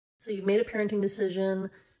So you've made a parenting decision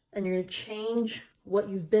and you're going to change what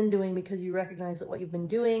you've been doing because you recognize that what you've been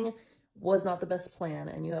doing was not the best plan,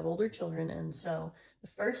 and you have older children. And so the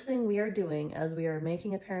first thing we are doing as we are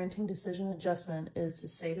making a parenting decision adjustment is to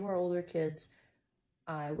say to our older kids,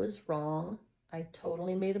 I was wrong. I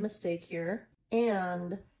totally made a mistake here.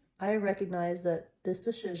 And I recognize that this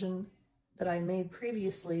decision that I made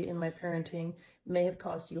previously in my parenting may have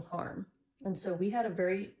caused you harm. And so we had a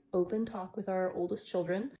very open talk with our oldest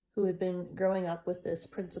children who had been growing up with this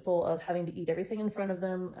principle of having to eat everything in front of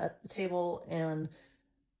them at the table and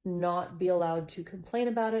not be allowed to complain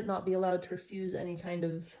about it, not be allowed to refuse any kind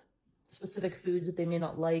of specific foods that they may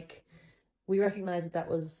not like. We recognized that that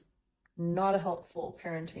was not a helpful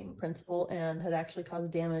parenting principle and had actually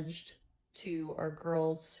caused damage to our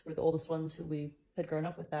girls, who were the oldest ones who we had grown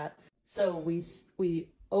up with that. So we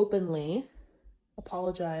openly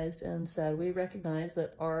apologized and said, we recognize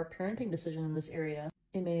that our parenting decision in this area,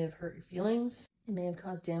 it may have hurt your feelings, it may have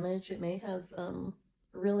caused damage, it may have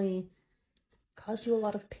really caused you a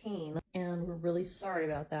lot of pain, and we're really sorry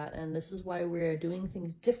about that, and this is why we're doing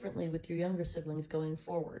things differently with your younger siblings going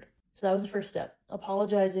forward. So that was the first step,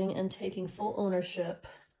 apologizing and taking full ownership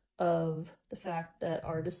of the fact that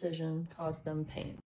our decision caused them pain.